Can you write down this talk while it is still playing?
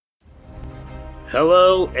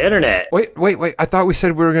Hello, Internet. Wait. I thought we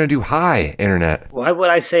said we were going to do hi, Internet. Why would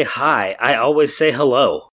I say hi? I always say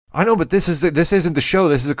hello. I know, but this isn't the show.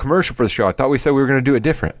 This is a commercial for the show. I thought we said we were going to do it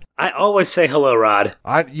different. I always say hello, Rod.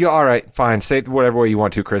 All right, fine. Say it whatever way you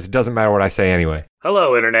want to, Chris. It doesn't matter what I say anyway.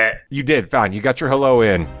 Hello, Internet. You did, fine. You got your hello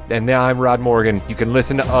in. And now I'm Rod Morgan. You can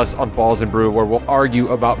listen to us on Balls and Brew, where we'll argue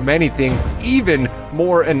about many things, even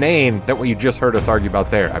more inane than what you just heard us argue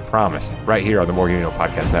about there. I promise. Right here on the Morganino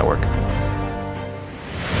Podcast Network.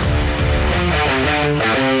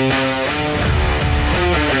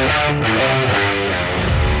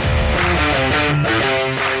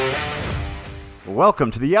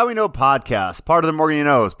 Welcome to the Yeah We Know Podcast, part of the Morgan You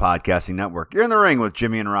Know's podcasting network. You're in the ring with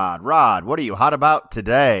Jimmy and Rod. Rod, what are you hot about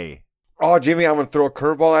today? Oh, Jimmy, I'm going to throw a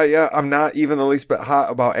curveball at you. I'm not even the least bit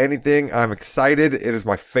hot about anything. I'm excited. It is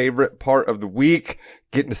my favorite part of the week,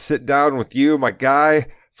 getting to sit down with you, my guy,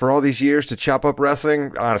 for all these years to chop up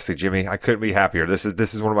wrestling. Honestly, Jimmy, I couldn't be happier. This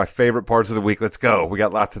is one of my favorite parts of the week. Let's go. We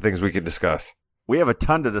got lots of things we can discuss. We have a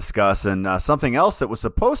ton to discuss, and something else that was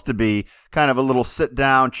supposed to be kind of a little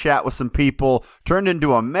sit-down chat with some people turned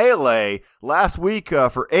into a melee last week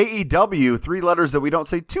for AEW, three letters that we don't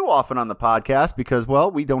say too often on the podcast because,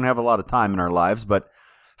 well, we don't have a lot of time in our lives. But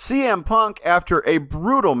CM Punk, after a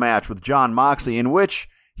brutal match with Jon Moxley in which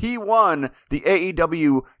he won the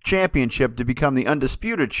AEW championship to become the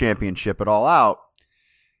undisputed championship at All Out,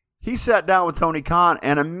 he sat down with Tony Khan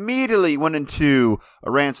and immediately went into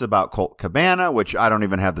a rant about Colt Cabana, which I don't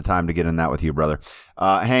even have the time to get in that with you, brother.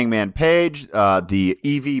 Hangman Page, the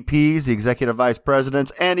EVPs, the executive vice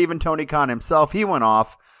presidents, and even Tony Khan himself. He went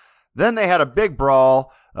off. Then they had a big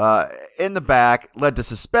brawl in the back, led to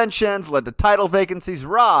suspensions, led to title vacancies.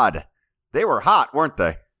 Rod, they were hot, weren't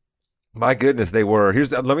they? My goodness, they were.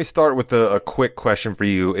 Let me start with a quick question for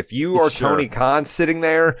you. If you are Sure. Tony Khan sitting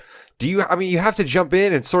there, you have to jump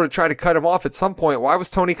in and sort of try to cut him off at some point. Why was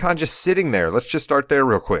Tony Khan just sitting there? Let's just start there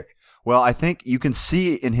real quick. Well, I think you can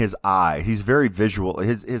see in his eyes. He's very visual.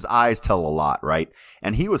 His eyes tell a lot, right?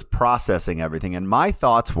 And he was processing everything. And my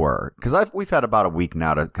thoughts were, because we've had about a week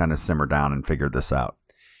now to kind of simmer down and figure this out.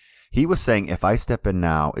 He was saying, if I step in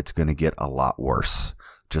now, it's going to get a lot worse.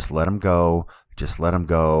 Just let him go. Just let him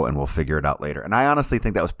go, and we'll figure it out later. And I honestly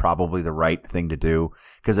think that was probably the right thing to do,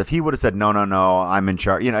 because if he would have said, no, I'm in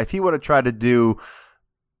charge, if he would have tried to do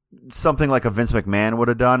something like a Vince McMahon would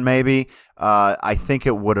have done, maybe, I think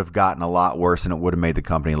it would have gotten a lot worse, and it would have made the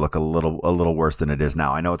company look a little worse than it is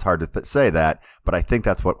now. I know it's hard to say that, but I think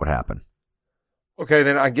that's what would happen. Okay,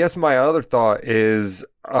 then I guess my other thought is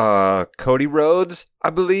Cody Rhodes,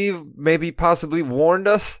 I believe, maybe possibly warned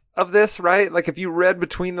us of this, right? Like if you read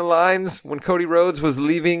between the lines when Cody Rhodes was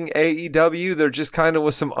leaving AEW, there just kind of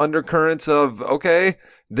was some undercurrents of, okay,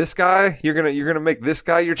 this guy, you're gonna make this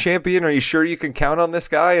guy your champion. Are you sure you can count on this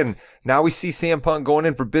guy? And now we see CM Punk going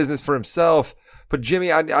in for business for himself. But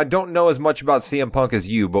Jimmy, I don't know as much about CM Punk as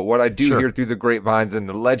you, but what I do hear through the grapevines and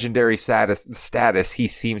the legendary status he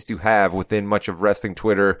seems to have within much of wrestling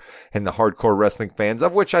Twitter and the hardcore wrestling fans,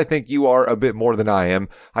 of which I think you are a bit more than I am.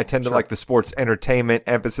 I tend to like the sports entertainment,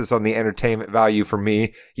 emphasis on the entertainment value for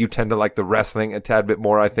me. You tend to like the wrestling a tad bit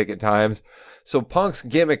more, I think, at times. So Punk's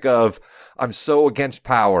gimmick of, I'm so against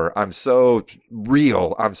power, I'm so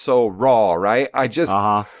real, I'm so raw, right?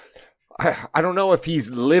 I don't know if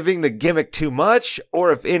he's living the gimmick too much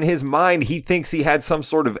or if in his mind he thinks he had some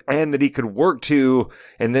sort of end that he could work to,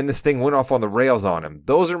 and then this thing went off on the rails on him.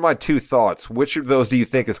 Those are my two thoughts. Which of those do you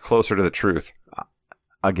think is closer to the truth?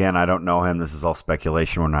 Again, I don't know him. This is all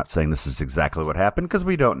speculation. We're not saying this is exactly what happened because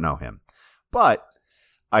we don't know him. But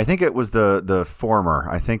I think it was the former.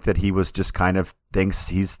 I think that he was just kind of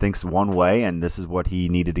thinks one way, and this is what he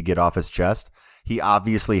needed to get off his chest. He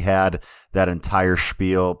obviously had that entire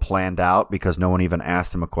spiel planned out because no one even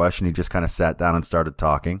asked him a question. He just kind of sat down and started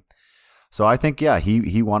talking. So I think,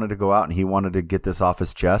 he wanted to go out and he wanted to get this off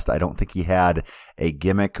his chest. I don't think he had a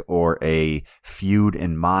gimmick or a feud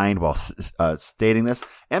in mind while stating this.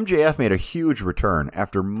 MJF made a huge return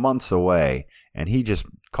after months away, and he just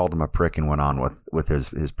called him a prick and went on with his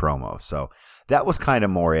promo. So that was kind of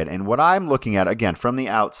more it. And what I'm looking at, again, from the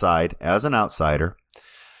outside, as an outsider,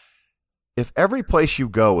 if every place you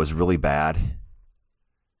go is really bad,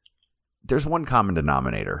 there's one common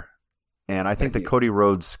denominator. And I think the Cody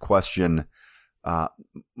Rhodes question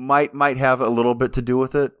might have a little bit to do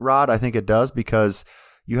with it, Rod. I think it does because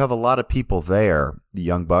you have a lot of people there, the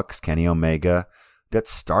Young Bucks, Kenny Omega, that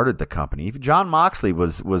started the company. Even Jon Moxley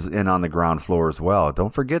was in on the ground floor as well.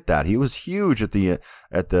 Don't forget that. He was huge at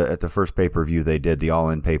the first pay-per-view they did, the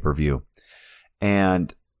All-In pay-per-view.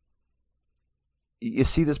 And you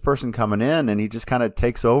see this person coming in and he just kind of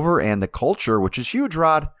takes over, and the culture, which is huge,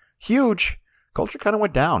 Rod, huge, culture kind of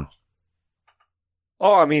went down.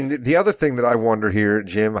 Oh, I mean, the other thing that I wonder here,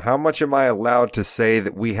 Jim, how much am I allowed to say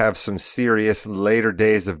that we have some serious later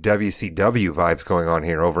days of WCW vibes going on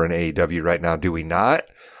here over in AEW right now? Do we not?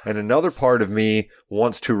 And another part of me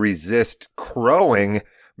wants to resist crowing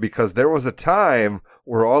because there was a time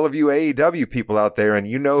where all of you AEW people out there, and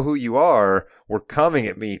you know who you are, were coming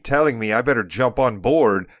at me, telling me I better jump on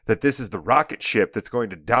board, that this is the rocket ship that's going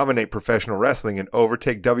to dominate professional wrestling and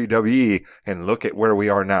overtake WWE, and look at where we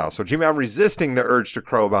are now. So, Jimmy, I'm resisting the urge to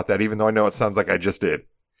crow about that, even though I know it sounds like I just did.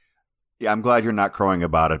 Yeah, I'm glad you're not crowing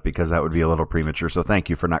about it because that would be a little premature. So thank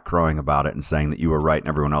you for not crowing about it and saying that you were right and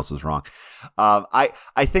everyone else was wrong. I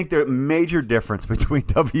think the major difference between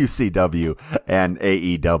WCW and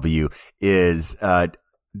AEW is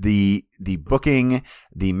the booking,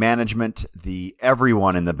 the management, the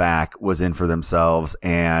everyone in the back was in for themselves,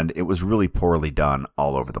 and it was really poorly done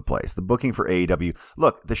all over the place. The booking for AEW,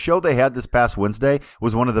 look, the show they had this past Wednesday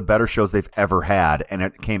was one of the better shows they've ever had, and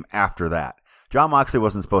it came after that. Jon Moxley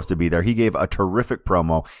wasn't supposed to be there. He gave a terrific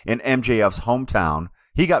promo in MJF's hometown.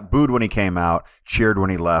 He got booed when he came out, cheered when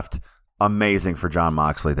he left. Amazing for Jon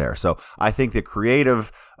Moxley there. So I think the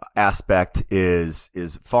creative aspect is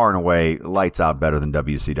far and away lights out better than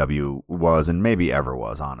WCW was and maybe ever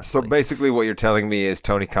was, honestly. So basically what you're telling me is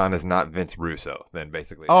Tony Khan is not Vince Russo, then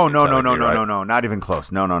basically. Oh, no, not even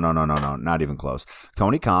close. No, not even close.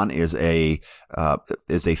 Tony Khan is a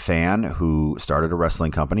fan who started a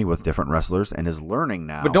wrestling company with different wrestlers and is learning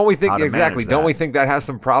now. But don't we think don't we think that has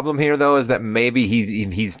some problem here though, is that maybe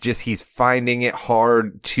he's finding it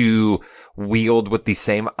hard to wield with the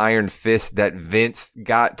same iron fist that Vince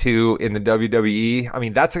got to in the WWE? I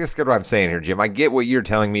mean, that's what I'm saying here, Jim. I get what you're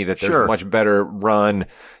telling me, that there's a much better run,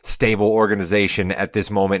 stable organization at this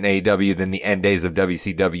moment in AEW than the end days of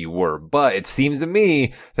WCW were. But it seems to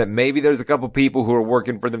me that maybe there's a couple people who are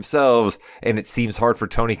working for themselves, and it seems hard for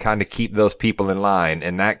Tony Khan to keep those people in line,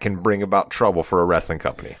 and that can bring about trouble for a wrestling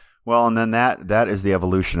company. Well, and then that is the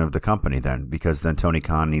evolution of the company then, because then Tony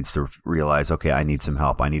Khan needs to realize, okay, I need some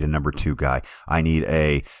help. I need a number 2 guy. I need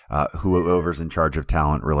a whoever's in charge of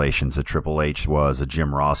talent relations, a Triple H was, a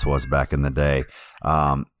Jim Ross was back in the day.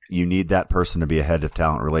 You need that person to be a head of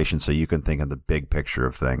talent relations so you can think of the big picture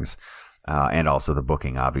of things, and also the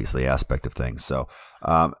booking, obviously, aspect of things. So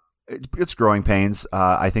it's growing pains.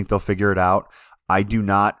 I think they'll figure it out. I do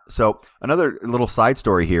not. So another little side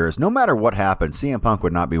story here is no matter what happened, CM Punk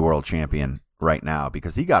would not be world champion right now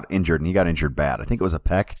because he got injured, and he got injured bad. I think it was a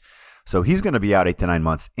pec. So he's going to be out 8 to 9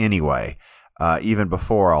 months anyway, even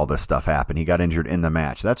before all this stuff happened. He got injured in the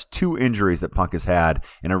match. That's 2 injuries that Punk has had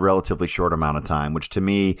in a relatively short amount of time, which to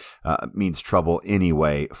me means trouble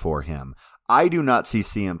anyway for him. I do not see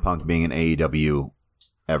CM Punk being in AEW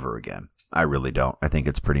ever again. I really don't. I think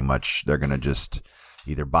it's pretty much they're going to just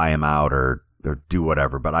either buy him out or do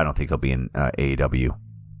whatever, but I don't think he'll be in AEW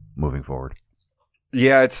moving forward.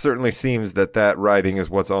 Yeah, it certainly seems that writing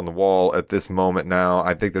is what's on the wall at this moment now.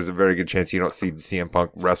 I think there's a very good chance you don't see CM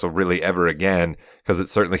Punk wrestle really ever again, because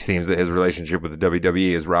it certainly seems that his relationship with the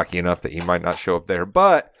WWE is rocky enough that he might not show up there.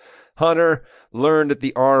 But Hunter learned at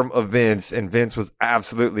the arm of Vince, and Vince was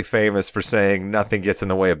absolutely famous for saying nothing gets in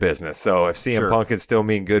the way of business. So if CM Punk can still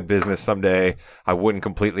mean good business someday, I wouldn't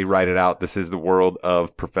completely write it out. This is the world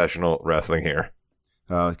of professional wrestling here.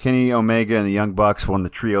 Kenny Omega and the Young Bucks won the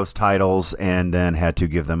Trios titles and then had to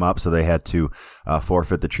give them up, so they had to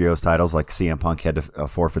forfeit the Trios titles like CM Punk had to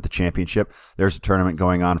forfeit the championship. There's a tournament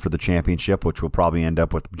going on for the championship, which will probably end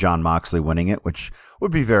up with Jon Moxley winning it, which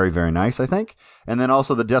would be very, very nice, I think. And then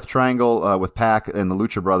also the Death Triangle with Pac and the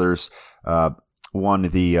Lucha Brothers won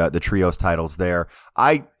the Trios titles there.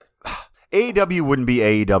 AEW wouldn't be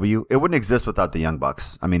AEW. It wouldn't exist without the Young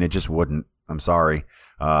Bucks. I mean, it just wouldn't. I'm sorry.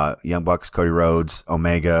 Young Bucks, Cody Rhodes,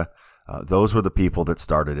 Omega, those were the people that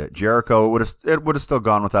started it. Jericho, it would have still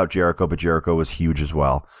gone without Jericho, but Jericho was huge as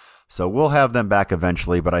well. So we'll have them back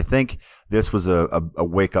eventually, but I think this was a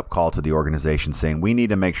wake-up call to the organization saying we need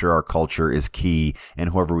to make sure our culture is key, and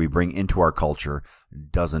whoever we bring into our culture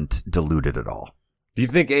doesn't dilute it at all. Do you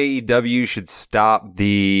think AEW should stop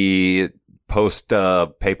the post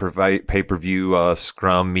pay-per-view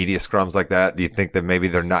media scrums like that? Do you think that maybe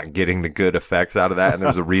they're not getting the good effects out of that, and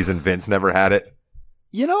there's a reason Vince never had it?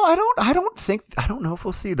 You know, I don't know if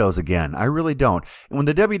we'll see those again. I really don't. And when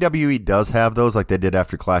the WWE does have those, like they did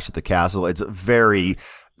after Clash at the Castle, it's very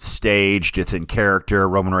staged. It's in character.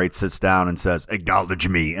 Roman Reigns sits down and says, "Acknowledge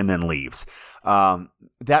me," and then leaves.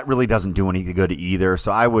 That really doesn't do any good either.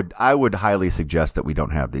 So I would highly suggest that we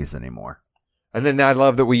don't have these anymore. And then I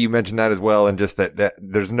love that you mentioned that as well, and just that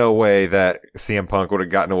there's no way that CM Punk would have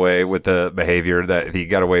gotten away with the behavior that he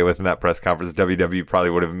got away with in that press conference. WWE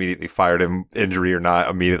probably would have immediately fired him, injury or not,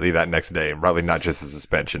 immediately that next day, and probably not just a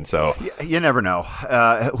suspension. So you never know.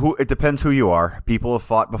 It depends who you are. People have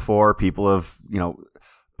fought before. People have,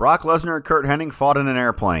 Brock Lesnar and Kurt Hennig fought in an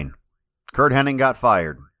airplane. Kurt Hennig got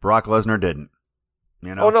fired. Brock Lesnar didn't.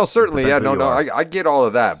 Oh, no, certainly. Yeah, no. I get all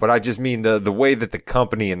of that. But I just mean the way that the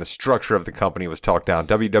company and the structure of the company was talked down.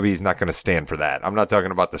 WWE is not going to stand for that. I'm not talking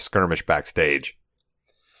about the skirmish backstage.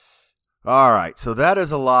 All right. So that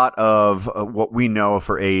is a lot of what we know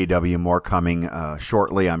for AEW. More coming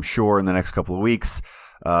shortly, I'm sure, in the next couple of weeks.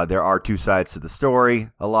 There are two sides to the story.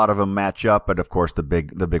 A lot of them match up, but of course the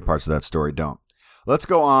big parts of that story don't. Let's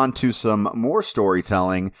go on to some more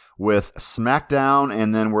storytelling with SmackDown,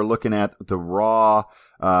 and then we're looking at the Raw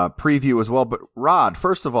preview as well. But Rod,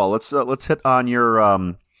 first of all, let's hit on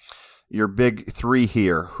your big three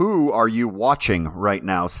here. Who are you watching right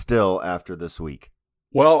now still after this week?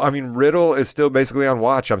 Well, I mean, Riddle is still basically on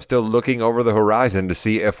watch. I'm still looking over the horizon to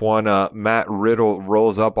see if one Matt Riddle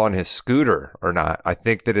rolls up on his scooter or not. I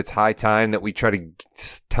think that it's high time that we try to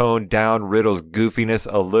tone down Riddle's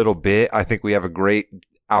goofiness a little bit. I think we have a great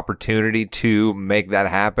opportunity to make that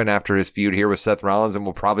happen after his feud here with Seth Rollins, and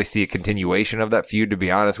we'll probably see a continuation of that feud, to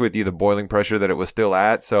be honest with you, the boiling pressure that it was still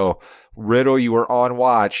at. So, Riddle, you were on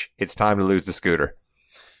watch. It's time to lose the scooter.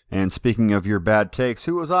 And speaking of your bad takes,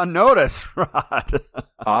 who was on notice, Rod?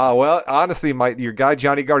 Well, honestly, your guy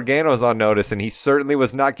Johnny Gargano is on notice, and he certainly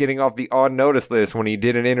was not getting off the on notice list when he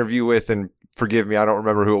did an interview with, and forgive me, I don't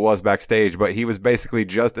remember who it was backstage, but he was basically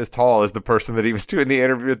just as tall as the person that he was doing the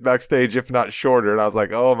interview with backstage, if not shorter. And I was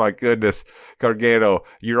like, oh my goodness, Gargano,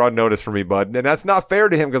 you're on notice for me, bud. And that's not fair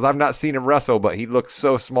to him because I've not seen him wrestle, but he looks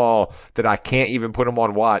so small that I can't even put him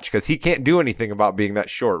on watch because he can't do anything about being that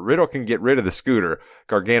short. Riddle can get rid of the scooter.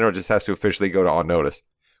 Gargano just has to officially go to on notice.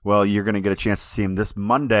 Well, you're going to get a chance to see him this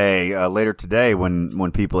Monday, later today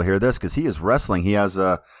when people hear this, because he is wrestling. He has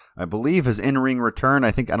I believe his in-ring return.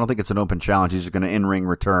 I don't think it's an open challenge. He's just going to in-ring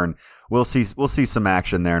return. We'll see some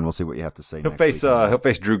action there, and we'll see what you have to say. He'll face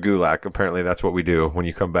Drew Gulak. Apparently, that's what we do when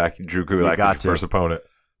you come back. Drew Gulak is your first opponent.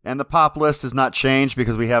 And the pop list has not changed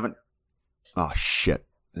because we haven't. Oh shit!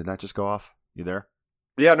 Did that just go off? You there?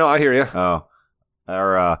 Yeah, no, I hear you. Oh,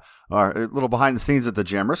 our little behind the scenes at the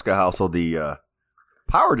Jamriska household. The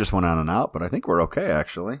power just went on and out, but I think we're okay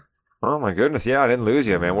actually. Oh my goodness! Yeah, I didn't lose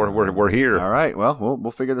you, man. We're here. All right. Well,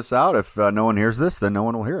 we'll figure this out. If no one hears this, then no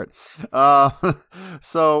one will hear it.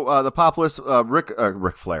 So the pop list, Ric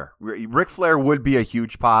Flair. Ric Flair would be a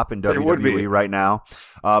huge pop in WWE right now,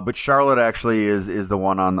 but Charlotte actually is the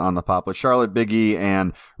one on the pop list. Charlotte, Big E,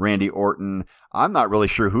 and Randy Orton. I'm not really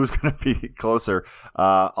sure who's going to be closer.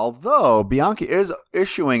 Although Bianca is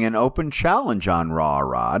issuing an open challenge on Raw,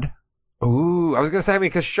 Rod. Ooh, I was going to say,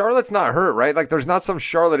 because Charlotte's not hurt, right? Like, there's not some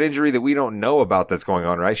Charlotte injury that we don't know about that's going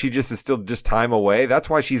on, right? She just is still just time away. That's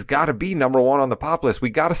why she's got to be number one on the pop list.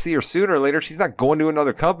 We got to see her sooner or later. She's not going to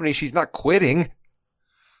another company. She's not quitting.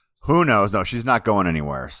 Who knows? No, she's not going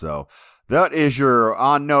anywhere. So that is your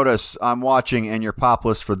on notice, I'm watching, and your pop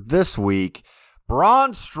list for this week.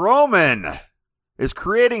 Braun Strowman is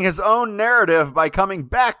creating his own narrative by coming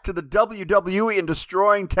back to the WWE and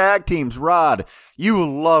destroying tag teams. Rod, you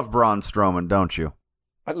love Braun Strowman, don't you?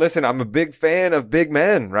 Listen, I'm a big fan of big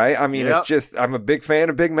men, right? I mean, It's just, I'm a big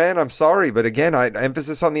fan of big men. I'm sorry. But again,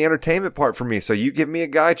 emphasis on the entertainment part for me. So you give me a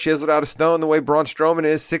guy chiseled out of stone the way Braun Strowman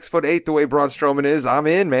is, 6'8" the way Braun Strowman is, I'm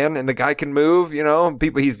in, man. And the guy can move,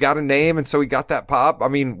 he's got a name. And so he got that pop. I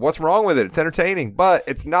mean, what's wrong with it? It's entertaining, but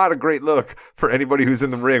it's not a great look for anybody who's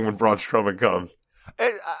in the ring when Braun Strowman comes.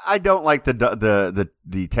 I don't like the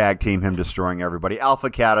tag team, him destroying everybody. Alpha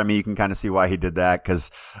Academy, you can kind of see why he did that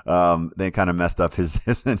because they kind of messed up his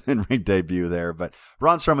in-ring debut there. But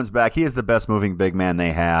Braun Strowman's back. He is the best moving big man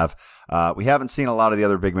they have. We haven't seen a lot of the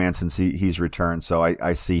other big men since he's returned, so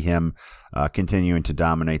I see him continuing to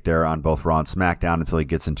dominate there on both Raw and SmackDown until he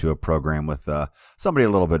gets into a program with somebody a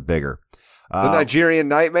little bit bigger. The Nigerian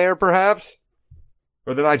Nightmare, perhaps?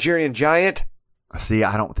 Or the Nigerian Giant? See,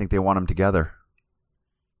 I don't think they want them together.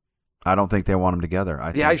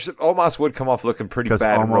 Omos would come off looking pretty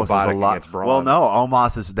bad and robotic against Braun. Well, no,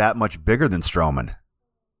 Omos is that much bigger than Strowman.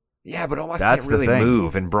 Yeah, but Omos can't really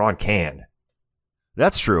move, and Braun can.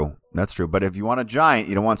 That's true. But if you want a giant,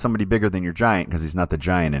 you don't want somebody bigger than your giant because he's not the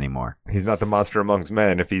giant anymore. He's not the monster amongst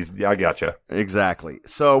men. I gotcha. Exactly.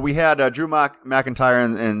 So we had Drew McIntyre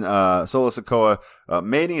and Solo Sikoa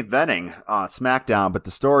main eventing on SmackDown, but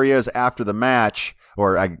the story is after the match,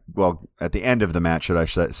 at the end of the match, should I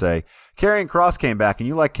say, Karrion Kross came back, and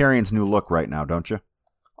you like Karrion's new look right now, don't you?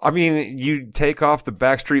 I mean, you take off the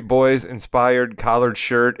Backstreet Boys inspired collared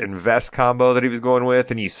shirt and vest combo that he was going with,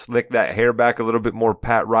 and you slick that hair back a little bit more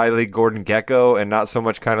Pat Riley, Gordon Gekko, and not so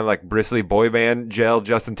much kind of like bristly boy band gel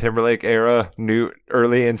Justin Timberlake era, new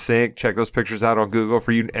early NSYNC. Check those pictures out on Google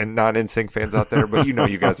for you and non-NSYNC fans out there, but you know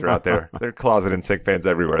you guys are out there. They're closet NSYNC fans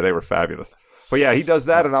everywhere. They were fabulous. But yeah, he does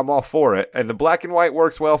that, and I'm all for it. And the black and white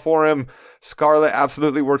works well for him. Scarlet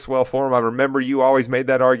absolutely works well for him. I remember you always made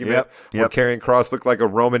that argument where Karrion Kross looked like a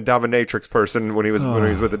Roman dominatrix person when he was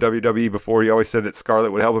with the WWE before. He always said that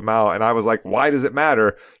Scarlet would help him out, and I was like, why does it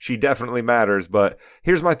matter? She definitely matters. But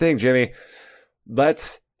here's my thing, Jimmy.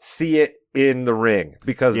 Let's see it in the ring,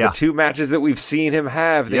 because the two matches that we've seen him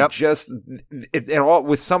have, they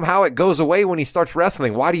somehow it goes away when he starts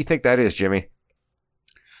wrestling. Why do you think that is, Jimmy?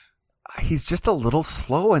 He's just a little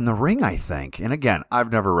slow in the ring, I think. And again,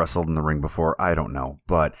 I've never wrestled in the ring before. I don't know.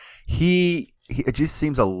 But it just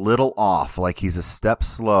seems a little off, like he's a step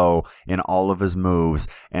slow in all of his moves.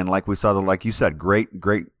 And like we saw, like you said, great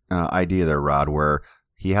idea there, Rod, where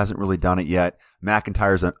he hasn't really done it yet.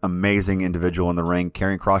 McIntyre's an amazing individual in the ring.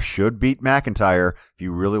 Karrion Kross should beat McIntyre. If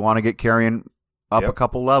you really want to get Karrion up a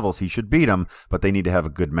couple levels, he should beat him. But they need to have a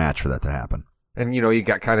good match for that to happen. And, you know, you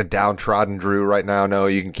got kind of downtrodden Drew right now. No,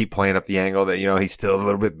 you can keep playing up the angle that, you know, he's still a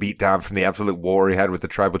little bit beat down from the absolute war he had with the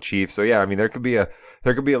Tribal Chief. So, yeah, I mean, there could be a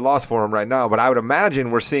loss for him right now. But I would imagine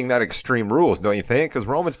we're seeing that Extreme Rules, don't you think? Because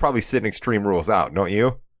Roman's probably sitting Extreme Rules out, don't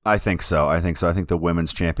you? I think so. I think the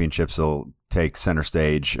women's championships will take center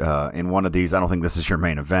stage in one of these. I don't think this is your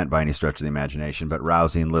main event by any stretch of the imagination, but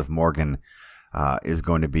Rousey and Liv Morgan is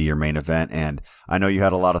going to be your main event. And I know you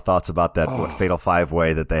had a lot of thoughts about that Fatal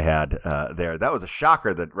 5-Way that they had there. That was a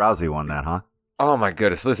shocker that Rousey won that, huh? Oh, my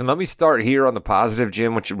goodness. Listen, let me start here on the positive,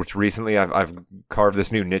 Jim, which recently I've carved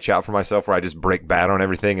this new niche out for myself where I just break bad on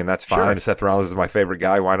everything, and that's fine. Sure. Seth Rollins is my favorite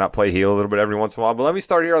guy. Why not play heel a little bit every once in a while? But let me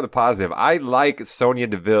start here on the positive. I like Sonya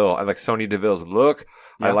Deville. I like Sonya Deville's look.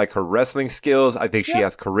 Yeah. I like her wrestling skills. I think she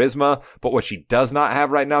has charisma. But what she does not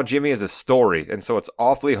have right now, Jimmy, is a story. And so it's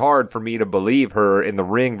awfully hard for me to believe her in the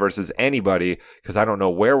ring versus anybody because I don't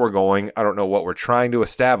know where we're going. I don't know what we're trying to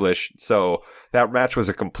establish. So that match was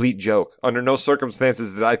a complete joke. Under no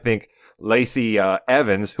circumstances did I think Lacey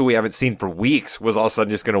Evans, who we haven't seen for weeks, was all of a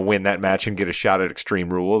sudden just going to win that match and get a shot at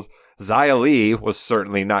Extreme Rules. Xia Li was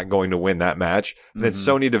certainly not going to win that match. And then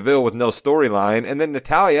Sonya Deville with no storyline. And then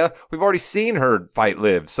Natalya, we've already seen her fight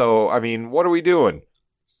Liv. So, I mean, what are we doing?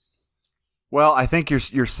 Well, I think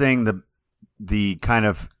you're seeing the kind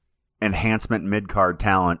of enhancement mid-card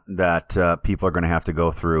talent that people are going to have to go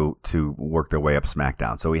through to work their way up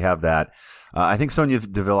SmackDown. So we have that. I think Sonya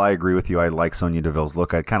Deville, I agree with you. I like Sonya Deville's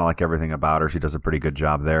look. I kind of like everything about her. She does a pretty good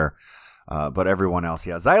job there. But everyone else,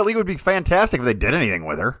 Xia Li would be fantastic if they did anything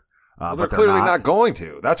with her. Well, they're clearly not going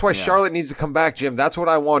to. That's why Charlotte needs to come back, Jim. That's what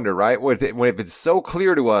I wonder, right? If it's so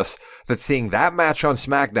clear to us that seeing that match on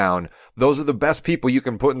SmackDown, those are the best people you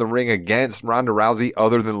can put in the ring against Ronda Rousey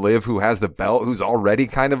other than Liv, who has the belt, who's already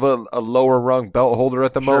kind of a lower rung belt holder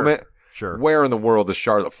at the moment. Sure. Where in the world is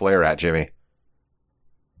Charlotte Flair at, Jimmy?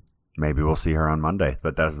 Maybe we'll see her on Monday,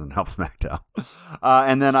 but that doesn't help SmackDown.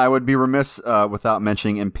 And then I would be remiss without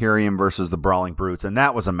mentioning Imperium versus the Brawling Brutes, and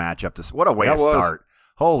that was a matchup. What a way to start.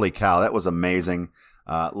 Holy cow, that was amazing.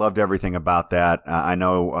 Loved everything about that. I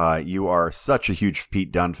know you are such a huge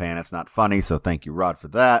Pete Dunne fan. It's not funny, so thank you, Rod, for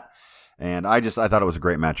that. And I thought it was a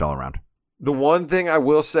great match all around. The one thing I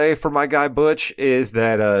will say for my guy Butch is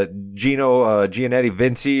that Giannetti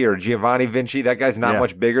Vinci or Giovanni Vinci, that guy's not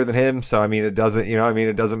much bigger than him. So I mean, it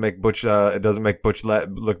doesn't make Butch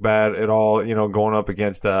look bad at all. You know, going up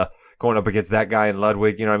against that guy in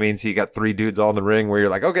Ludwig. You know what I mean? So you got three dudes all in the ring where you're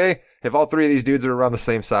like, okay, if all three of these dudes are around the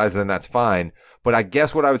same size, then that's fine. But I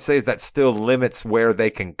guess what I would say is that still limits where they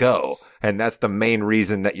can go. And that's the main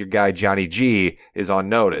reason that your guy Johnny G is on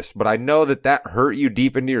notice. But I know that hurt you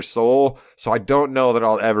deep into your soul. So I don't know that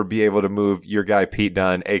I'll ever be able to move your guy Pete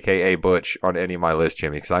Dunne, a.k.a. Butch, on any of my list,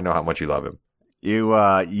 Jimmy, because I know how much you love him.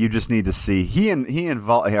 You just need to see he and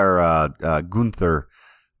Gunther,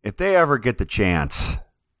 if they ever get the chance,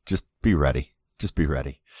 just be ready. Just be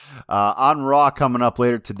ready. On Raw coming up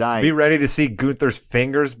later tonight. Be ready to see Gunther's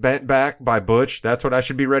fingers bent back by Butch. That's what I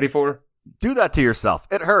should be ready for. Do that to yourself.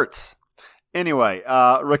 It hurts. Anyway,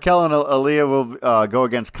 Raquel and Aaliyah will go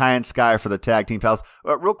against Kai and Sky for the tag team titles.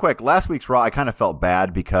 Real quick, last week's Raw, I kind of felt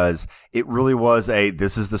bad because it really was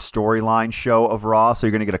this is the storyline show of Raw, so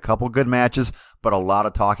you're going to get a couple good matches, but a lot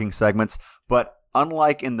of talking segments. But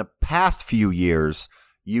unlike in the past few years,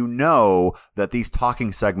 you know that these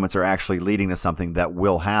talking segments are actually leading to something that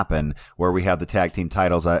will happen where we have the tag team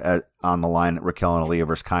titles on the line, Raquel and Aaliyah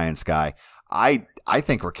versus Kai and Sky. I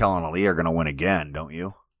think Raquel and Aaliyah are going to win again, don't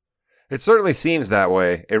you? It certainly seems that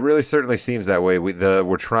way. It really certainly seems that way.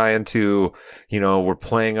 We're trying to, we're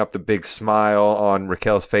playing up the big smile on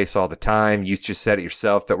Raquel's face all the time. You just said it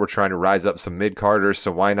yourself that we're trying to rise up some mid-carders,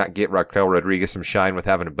 so why not get Raquel Rodriguez some shine with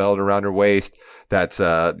having a belt around her waist? That's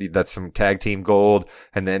some tag team gold.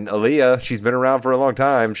 And then Aaliyah, she's been around for a long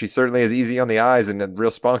time. She certainly is easy on the eyes and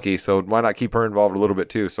real spunky, so why not keep her involved a little bit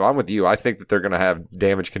too? So I'm with you. I think that they're going to have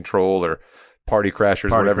Damage Control or Party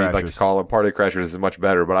Crashers, whatever you'd like to call them. Party Crashers is much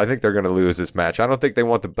better, but I think they're going to lose this match. I don't think they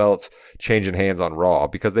want the belts changing hands on Raw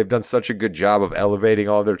because they've done such a good job of elevating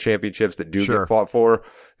all their championships that do get fought for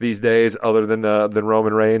these days, other than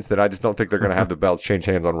Roman Reigns, that I just don't think they're going to have the belts change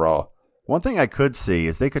hands on Raw. One thing I could see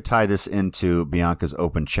is they could tie this into Bianca's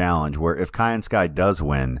Open Challenge, where if Kai and Sky does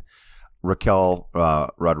win, Raquel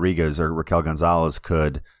Rodriguez or Raquel Gonzalez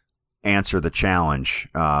could answer the challenge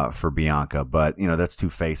for Bianca, but that's two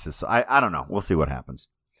faces. So I don't know. We'll see what happens.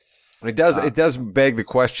 It does beg the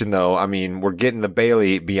question, though. I mean, we're getting the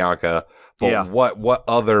Bayley Bianca, but what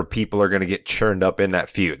other people are going to get churned up in that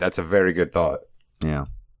feud? That's a very good thought. Yeah.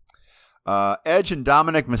 Edge and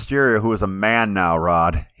Dominic Mysterio, who is a man now,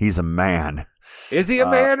 Rod. He's a man. Is he a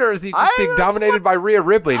man, or is he just being dominated by Rhea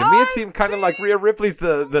Ripley? To me, it seemed kind of like Rhea Ripley's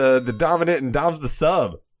the dominant and Dom's the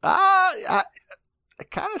sub. It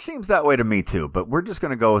kind of seems that way to me too, but we're just going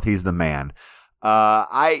to go with he's the man.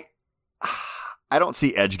 I don't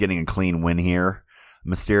see Edge getting a clean win here.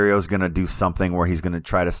 Mysterio's going to do something where he's going to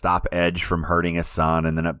try to stop Edge from hurting his son,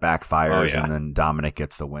 and then it backfires, and then Dominic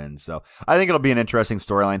gets the win. So I think it'll be an interesting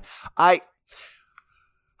storyline. Let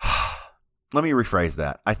me rephrase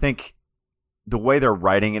that. I think the way they're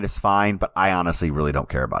writing it is fine, but I honestly really don't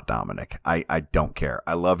care about Dominic. I don't care.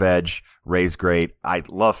 I love Edge. Ray's great. I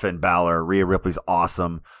love Finn Balor. Rhea Ripley's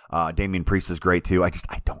awesome. Damian Priest is great too. I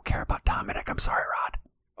don't care about Dominic. I'm sorry, Rod.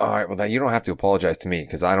 All right. Well, then you don't have to apologize to me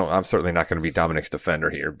because I'm certainly not going to be Dominic's defender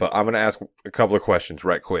here, but I'm going to ask a couple of questions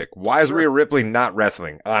right quick. Why is Rhea Ripley not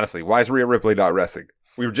wrestling? Honestly, why is Rhea Ripley not wrestling?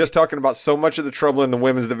 We were just talking about so much of the trouble in the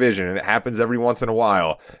women's division, and it happens every once in a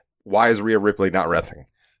while. Why is Rhea Ripley not wrestling?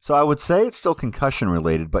 So I would say it's still concussion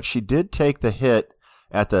related, but she did take the hit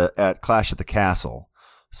at Clash at the Castle.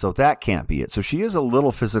 So that can't be it. So she is a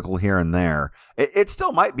little physical here and there. It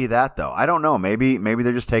still might be that though. I don't know. Maybe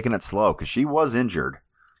they're just taking it slow because she was injured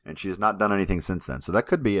and she has not done anything since then. So that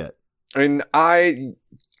could be it. And I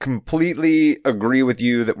completely agree with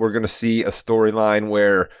you that we're going to see a storyline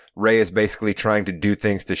where Ray is basically trying to do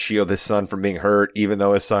things to shield his son from being hurt, even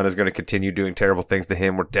though his son is going to continue doing terrible things to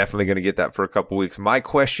him. We're definitely going to get that for a couple weeks. My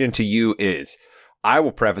question to you is, I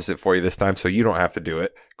will preface it for you this time so you don't have to do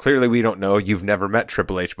it. Clearly, we don't know. You've never met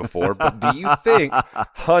Triple H before, but do you think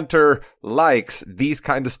Hunter likes these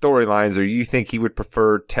kind of storylines, or you think he would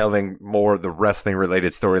prefer telling more of the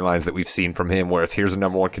wrestling-related storylines that we've seen from him, where it's here's a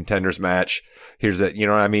number one contenders match, here's a, you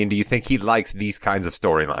know what I mean? Do you think he likes these kinds of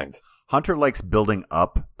storylines? Hunter likes building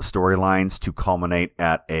up storylines to culminate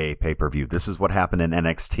at a pay-per-view. This is what happened in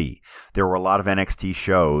NXT. There were a lot of NXT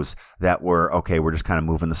shows that were, okay, we're just kind of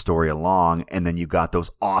moving the story along, and then you got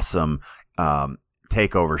those awesome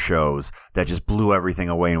takeover shows that just blew everything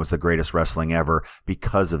away and was the greatest wrestling ever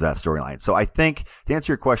because of that storyline. So I think the answer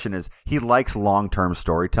to your question is he likes long-term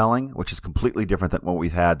storytelling, which is completely different than what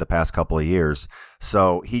we've had the past couple of years.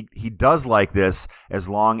 So he does like this as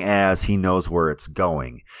long as he knows where it's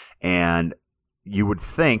going. And you would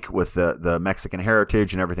think with the Mexican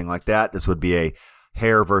heritage and everything like that, this would be a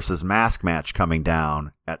hair versus mask match coming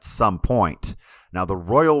down at some point. Now the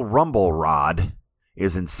Royal Rumble, Rod,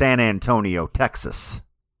 is in San Antonio, Texas.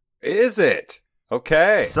 Is it?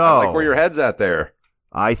 Okay. So, I like where your head's at there.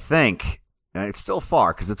 I think, and it's still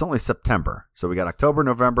far because it's only September. So we got October,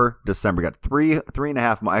 November, December. We got three and a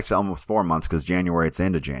half months, actually almost 4 months because January, it's the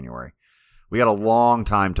end of January. We got a long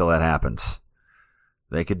time till that happens.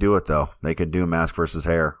 They could do it, though. They could do mask versus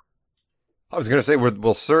hair. I was going to say,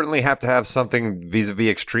 we'll certainly have to have something vis-a-vis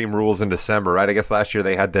Extreme Rules in December, right? I guess last year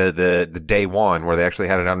they had the day one where they actually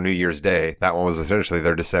had it on New Year's Day. That one was essentially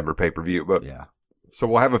their December pay-per-view. But yeah. So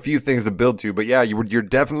we'll have a few things to build to. But yeah, you're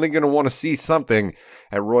definitely going to want to see something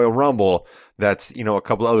at Royal Rumble that's, a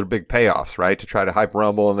couple other big payoffs, right? To try to hype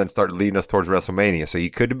Rumble and then start leading us towards WrestleMania. So you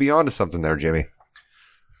could be onto something there, Jimmy.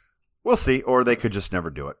 We'll see, or they could just never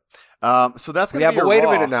do it. So that's going to be but your wait Raw.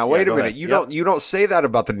 a minute now. Wait a minute. Ahead. You don't say that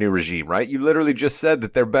about the new regime, right? You literally just said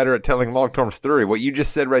that they're better at telling long-term story. What you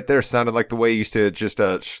just said right there sounded like the way you used to just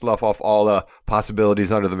slough off all the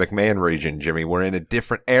possibilities under the McMahon region, Jimmy. We're in a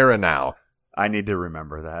different era now. I need to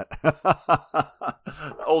remember that.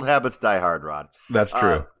 Old habits die hard, Rod. That's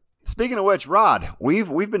true. Speaking of which, Rod,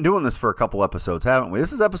 we've been doing this for a couple episodes, haven't we?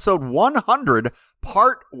 This is episode 100,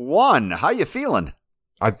 part 1. How you feeling?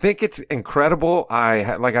 I think it's incredible.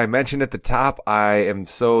 Like I mentioned at the top, I am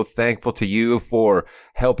so thankful to you for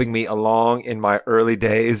helping me along in my early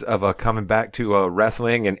days of coming back to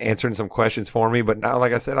wrestling and answering some questions for me. But now,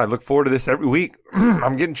 like I said, I look forward to this every week.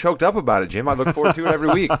 I'm getting choked up about it, Jim. I look forward to it every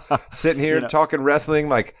week. Sitting here talking wrestling.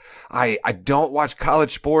 Like I don't watch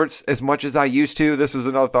college sports as much as I used to. This was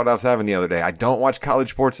another thought I was having the other day. I don't watch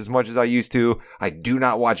college sports as much as I used to. I do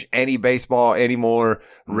not watch any baseball anymore.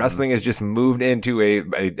 Wrestling has just moved into a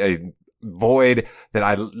void that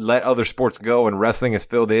I let other sports go, and wrestling is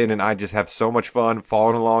filled in, and I just have so much fun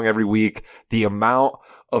following along every week. The amount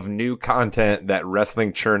of new content that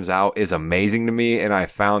wrestling churns out is amazing to me, and I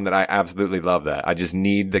found that I absolutely love that. I just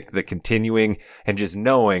need the continuing and just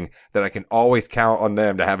knowing that I can always count on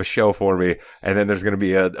them to have a show for me, and then there's going to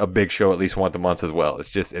be a big show at least once a month as well.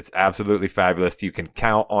 It's absolutely fabulous. You can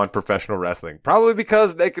count on professional wrestling, probably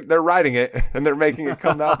because they're writing it and they're making it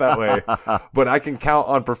come out that way, but I can count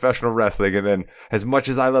on professional wrestling. And then as much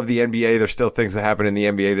as I love the NBA, there's still things that happen in the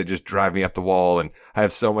NBA that just drive me up the wall, and I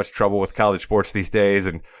have so much trouble with college sports these days,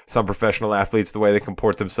 and some professional athletes, the way they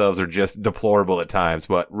comport themselves are just deplorable at times,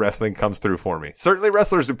 but wrestling comes through for me. Certainly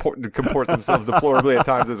wrestlers comport themselves deplorably at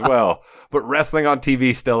times as well, but wrestling on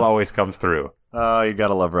TV still always comes through. Oh, you got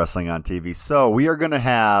to love wrestling on TV. So we are going to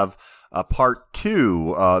have a part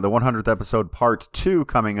 2, the 100th episode, part 2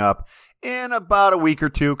 coming up in about a week or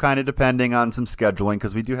two, kind of depending on some scheduling,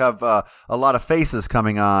 because we do have a lot of faces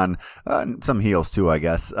coming on, some heels too, I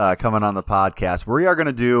guess, coming on the podcast. We are going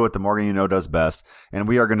to do what the Morgan You Know does best, and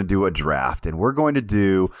we are going to do a draft, and we're going to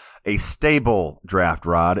do a stable draft,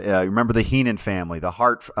 Rod. Remember the Heenan family, the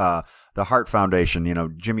Hart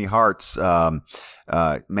Foundation, Jimmy Hart's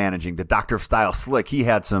managing, the Doctor of Style Slick. He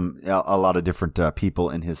had a lot of different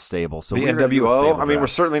people in his stable. So the NWO, I mean, we're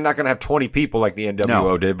certainly not going to have 20 people like the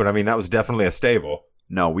NWO did, but I mean, that was definitely a stable.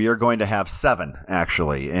 No, we are going to have 7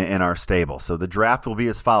 actually in our stable. So the draft will be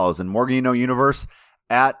as follows. In Morgan You Know Universe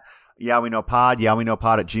at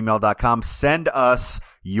YahWeKnowPod at gmail.com. Send us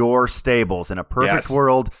your stables. In a perfect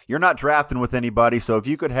world, you're not drafting with anybody. So if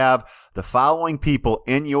you could have the following people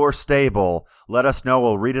in your stable, let us know.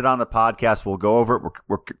 We'll read it on the podcast. We'll go over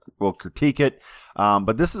it. We'll critique it.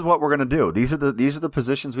 But this is what we're going to do. These are the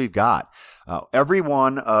positions we've got. Every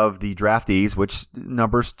one of the draftees, which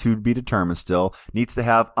numbers to be determined still, needs to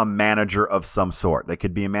have a manager of some sort. They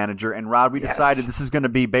could be a manager. And Rod, we decided this is going to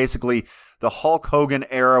be basically the Hulk Hogan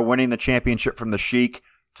era, winning the championship from the Sheik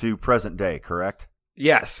to present day, correct?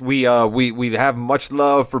 Yes, we have much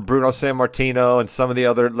love for Bruno Sammartino and some of the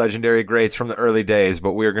other legendary greats from the early days,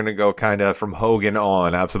 but we're going to go kind of from Hogan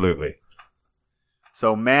on, absolutely.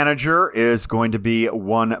 So manager is going to be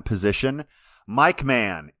one position. Mic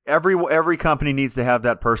man. Every company needs to have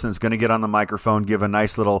that person that's going to get on the microphone, give a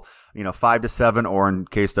nice little, 5 to 7, or in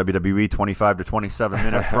case WWE, 25 to 27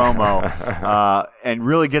 minute promo, and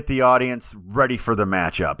really get the audience ready for the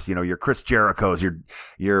matchups. Your Chris Jericho's,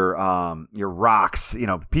 your Rocks,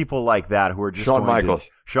 people like that who are just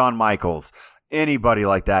Shawn Michaels. Anybody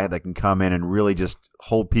like that can come in and really just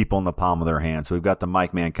hold people in the palm of their hand. So we've got the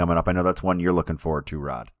mic man coming up. I know that's one you're looking forward to,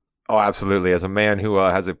 Rod. Oh, absolutely. As a man who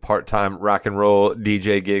has a part-time rock and roll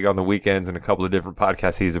DJ gig on the weekends and a couple of different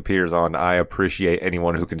podcasts he appears on, I appreciate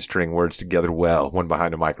anyone who can string words together well when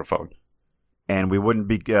behind a microphone. And we wouldn't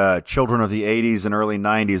be children of the 80s and early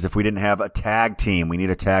 90s if we didn't have a tag team. We need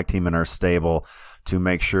a tag team in our stable to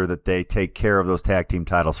make sure that they take care of those tag team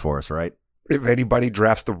titles for us, right? If anybody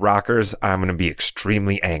drafts the Rockers, I'm going to be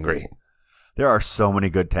extremely angry. There are so many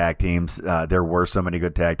good tag teams. There were so many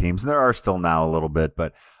good tag teams, and there are still now a little bit,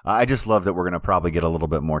 but I just love that we're going to probably get a little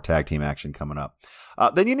bit more tag team action coming up.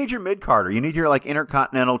 Then you need your mid-carder. You need your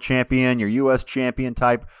Intercontinental champion, your U.S. champion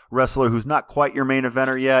type wrestler who's not quite your main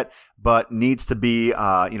eventer yet, but needs to be your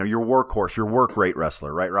workhorse, your work rate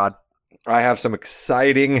wrestler, right, Rod? I have some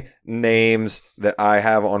exciting names that I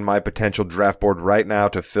have on my potential draft board right now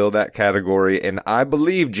to fill that category. And I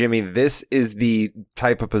believe, Jimmy, this is the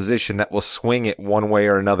type of position that will swing it one way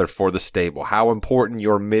or another for the stable. How important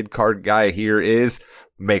your mid-card guy here is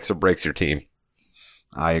makes or breaks your team.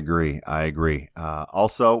 I agree.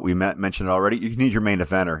 Also, we mentioned it already. You need your main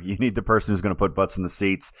eventer. You need the person who's going to put butts in the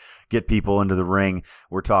seats, get people into the ring.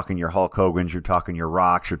 We're talking your Hulk Hogan's, you're talking your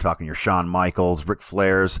Rocks, you're talking your Shawn Michaels, Ric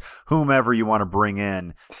Flairs, whomever you want to bring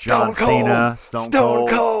in. John Cena, Stone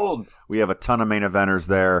Cold. We have a ton of main eventers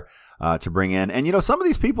there to bring in. And, some of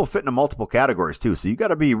these people fit into multiple categories, too. So you got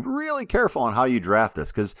to be really careful on how you draft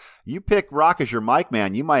this, because you pick Rock as your mic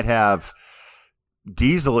man, you might have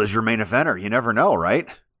Diesel as your main eventer. You never know, right?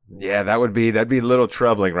 Yeah, that'd be a little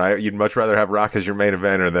troubling, right? You'd much rather have Rock as your main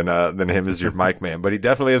eventer than him as your mic man. But he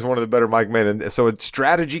definitely is one of the better mic men. And so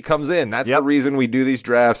strategy comes in. That's the reason we do these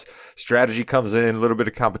drafts. Strategy comes in. A little bit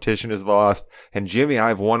of competition is lost. And Jimmy, I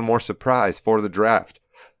have one more surprise for the draft.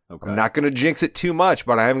 Okay. I'm not going to jinx it too much,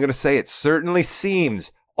 but I am going to say it certainly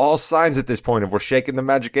seems all signs at this point, if we're shaking the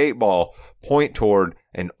magic 8 ball, point toward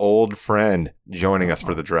an old friend joining us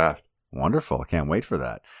for the draft. Wonderful. I can't wait for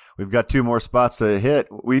that. We've got 2 more spots to hit.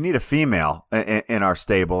 We need a female in our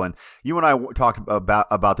stable. And you and I talked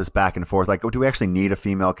about this back and forth. Like, do we actually need a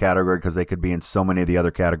female category? Because they could be in so many of the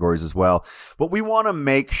other categories as well. But we want to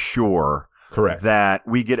make sure that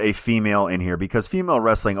we get a female in here, because female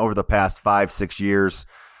wrestling over the past 5-6 years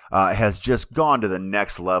has just gone to the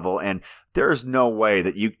next level. And there's no way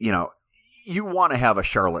that you want to have a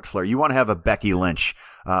Charlotte Flair, you want to have a Becky Lynch,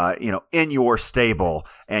 in your stable,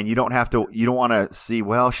 and you don't want to see,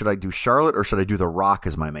 well, should I do Charlotte or should I do The Rock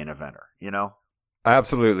as my main eventer?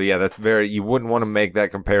 Absolutely. Yeah, you wouldn't want to make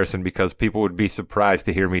that comparison, because people would be surprised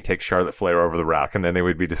to hear me take Charlotte Flair over The Rock, and then they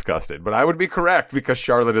would be disgusted. But I would be correct, because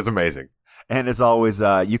Charlotte is amazing. And as always,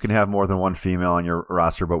 you can have more than one female on your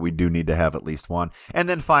roster, but we do need to have at least one. And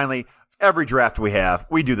then finally, every draft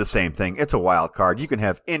we do the same thing. It's a wild card. You can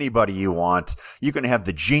have anybody you want. You can have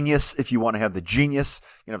the genius if you want to have the genius.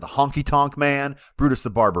 You can have the honky tonk man, Brutus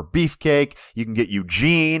the Barber Beefcake. You can get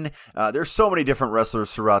Eugene. There's so many different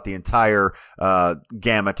wrestlers throughout the entire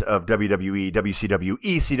gamut of WWE, WCW,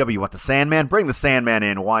 ECW. You want the Sandman? Bring the Sandman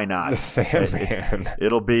in. Why not? The Sandman.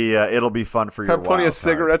 It'll be fun for your have plenty of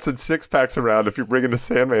cigarettes and 6-packs around if you're bringing the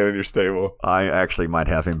Sandman in your stable. I actually might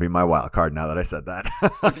have him be my wild card now that I said that.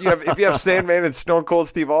 If you have Sandman and Stone Cold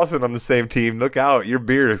Steve Austin on the same team, look out. Your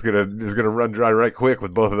beer is gonna run dry right quick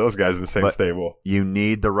with both of those guys in the same stable. You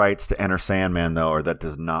need the rights to enter Sandman, though, or that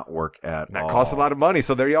does not work at all. That costs a lot of money.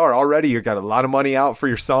 So there you are. Already you got a lot of money out for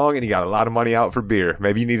your song, and you got a lot of money out for beer.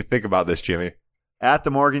 Maybe you need to think about this, Jimmy. At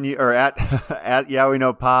the Morgan, or at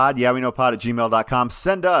YahWeKnowPod, YahWeKnowPod@gmail.com.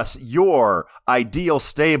 Send us your ideal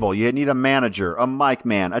stable. You need a manager, a mic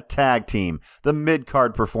man, a tag team, the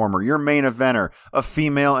mid-card performer, your main eventer, a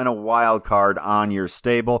female, and a wild card on your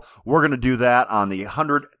stable. We're going to do that on the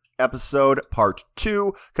 100th episode, part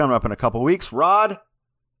 2, coming up in a couple weeks. Rod,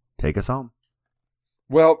 take us home.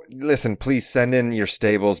 Well, listen, please send in your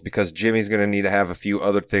stables, because Jimmy's going to need to have a few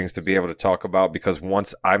other things to be able to talk about, because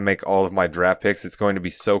once I make all of my draft picks, it's going to be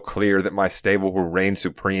so clear that my stable will reign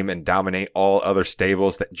supreme and dominate all other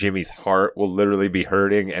stables that Jimmy's heart will literally be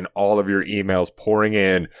hurting, and all of your emails pouring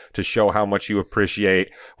in to show how much you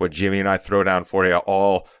appreciate what Jimmy and I throw down for you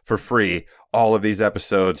all for free. All of these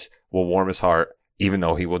episodes will warm his heart, even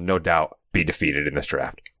though he will no doubt be defeated in this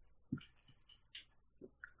draft.